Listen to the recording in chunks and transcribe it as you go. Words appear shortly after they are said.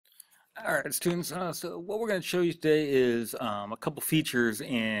All right, students. So what we're going to show you today is a couple features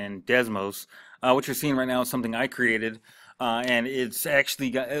in Desmos. What you're seeing right now is something I created, and it's actually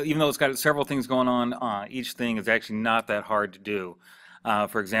got, even though it's got several things going on, each thing is actually not that hard to do.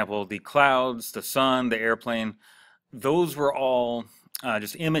 For example, the clouds, the sun, the airplane, those were all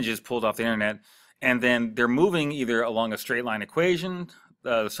just images pulled off the internet, and then they're moving either along a straight line equation,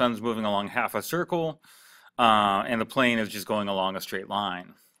 the sun's moving along half a circle, and the plane is just going along a straight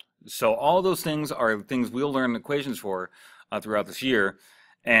line. So all those things are things we'll learn equations for throughout this year,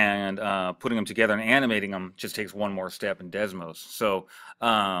 and putting them together and animating them just takes one more step in Desmos. So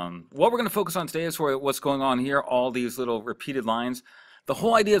what we're going to focus on today is for what's going on here, all these little repeated lines. The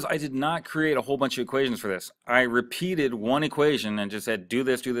whole idea is I did not create a whole bunch of equations for this. I repeated one equation and just said do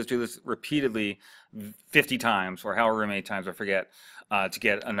this, do this, do this repeatedly 50 times or however many times, I forget, to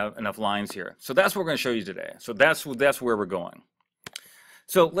get enough lines here. So that's what we're going to show you today. So that's where we're going.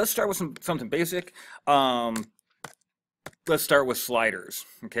 So let's start with something basic. Let's start with sliders.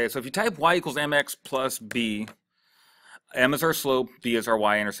 Okay, so if you type y equals mx plus b, m is our slope, b is our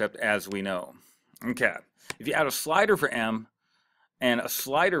y-intercept, as we know. Okay, if you add a slider for m and a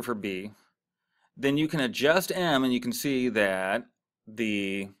slider for b, then you can adjust m and you can see that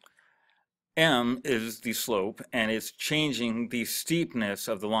the m is the slope and it's changing the steepness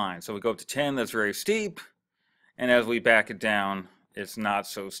of the line. So we go up to 10, that's very steep, and as we back it down, it's not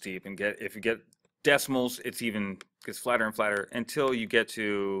so steep. And if you get decimals, it even gets flatter and flatter until you get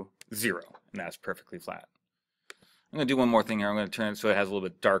to 0, and that's perfectly flat. I'm going to do one more thing here. I'm going to turn it so it has a little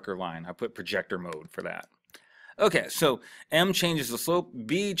bit darker line. I put projector mode for that. Okay, so m changes the slope,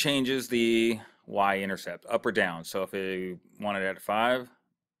 b changes the y-intercept, up or down. So if you wanted it at 5,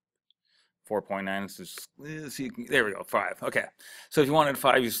 4.9, so there we go, 5. Okay, so if you wanted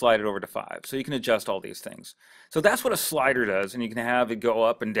 5, you slide it over to 5. So you can adjust all these things. So that's what a slider does, and you can have it go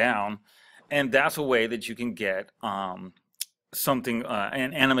up and down, and that's a way that you can get an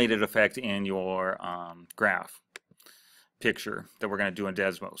animated effect in your graph picture that we're going to do in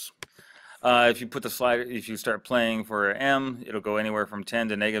Desmos. If you put the slider, if you start playing for m, it'll go anywhere from 10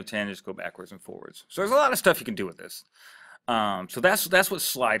 to -10, just go backwards and forwards. So there's a lot of stuff you can do with this. So that's what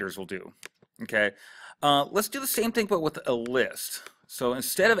sliders will do. Okay, let's do the same thing but with a list. So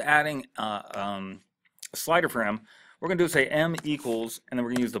instead of adding a slider for m, we're going to do say m equals, and then we're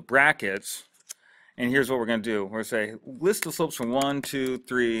going to use the brackets. And here's what we're going to do. We're going to say list the slopes from 1, 2,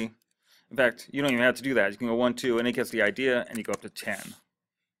 3. In fact, you don't even have to do that. You can go 1, 2, and it gets the idea, and you go up to 10.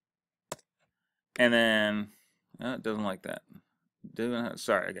 And then, it doesn't like that.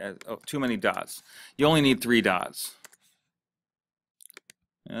 Sorry, guys. Oh, too many dots. You only need 3 dots.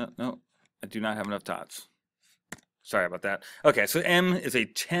 No, I do not have enough dots. Sorry about that. Okay, so M is a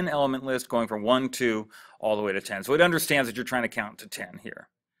 10 element list going from 1, 2, all the way to 10. So it understands that you're trying to count to 10 here.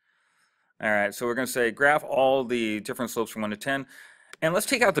 All right, so we're going to say graph all the different slopes from 1 to 10. And let's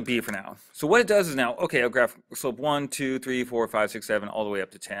take out the B for now. So what it does is now, okay, I'll graph slope 1, 2, 3, 4, 5, 6, 7, all the way up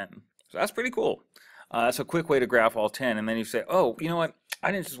to 10. So that's pretty cool. That's a quick way to graph all 10. And then you say, oh, you know what?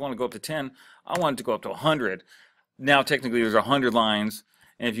 I didn't just want to go up to 10. I wanted to go up to 100. Now, technically, there's 100 lines.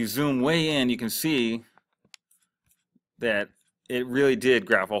 And if you zoom way in, you can see that it really did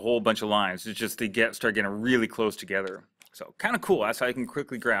graph a whole bunch of lines. It's just they start getting really close together. So kind of cool. That's how you can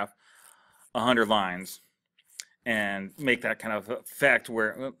quickly graph 100 lines and make that kind of effect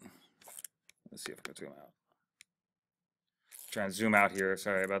where, let's see if I can zoom out. Try and zoom out here.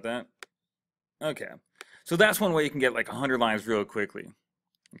 Sorry about that. Okay. So that's one way you can get like 100 lines real quickly.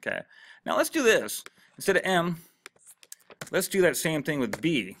 Okay. Now let's do this. Instead of M, let's do that same thing with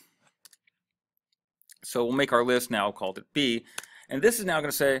B. So we'll make our list now called it B. And this is now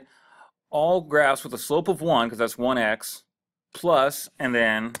going to say all graphs with a slope of 1, because that's 1x, plus, and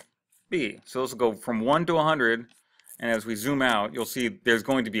then B. So this will go from 1 to 100. And as we zoom out, you'll see there's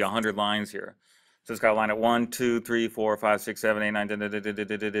going to be 100 lines here. So it's got a line at 1, 2, 3, 4, 5, 6, 7, 8, 9,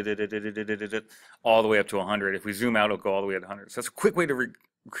 10, all the way up to 100. If we zoom out, it'll go all the way to 100. So that's a quick way to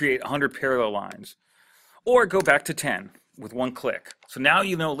create 100 parallel lines. Or go back to 10 with one click. So now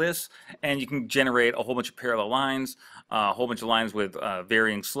you know lists, and you can generate a whole bunch of parallel lines, a whole bunch of lines with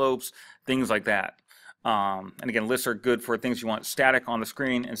varying slopes, things like that. And again, lists are good for things you want static on the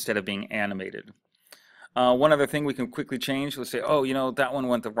screen instead of being animated. One other thing we can quickly change, let's say, oh, you know, that one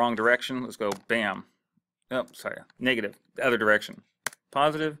went the wrong direction. Let's go, bam. Oh, sorry, negative, the other direction.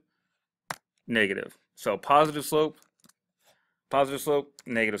 Positive, negative. So positive slope,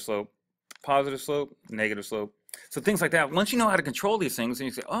 negative slope, positive slope, negative slope. So things like that. Once you know how to control these things, and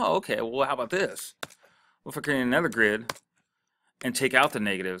you say, oh, okay, well, how about this? Well, if I create another grid and take out the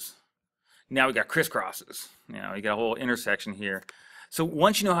negatives, now we got crisscrosses. You know, you got a whole intersection here. So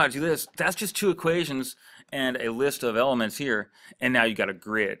once you know how to do this, that's just two equations and a list of elements here, and now you got a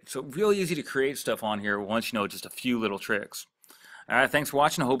grid. So really easy to create stuff on here once you know just a few little tricks. All right, thanks for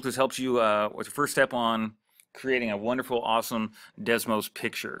watching. I hope this helps you with your first step on creating a wonderful, awesome Desmos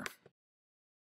picture.